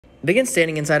Begin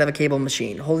standing inside of a cable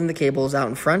machine, holding the cables out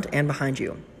in front and behind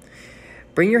you.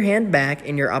 Bring your hand back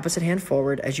and your opposite hand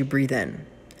forward as you breathe in.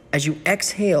 As you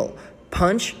exhale,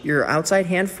 punch your outside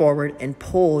hand forward and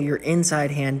pull your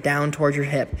inside hand down towards your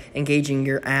hip, engaging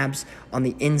your abs on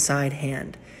the inside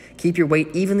hand. Keep your weight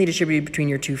evenly distributed between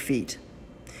your 2 feet.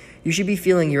 You should be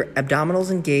feeling your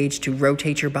abdominals engaged to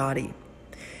rotate your body.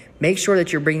 Make sure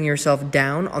that you're bringing yourself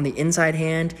down on the inside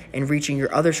hand and reaching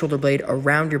your other shoulder blade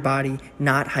around your body,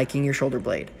 not hiking your shoulder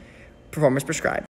blade. Performance prescribed.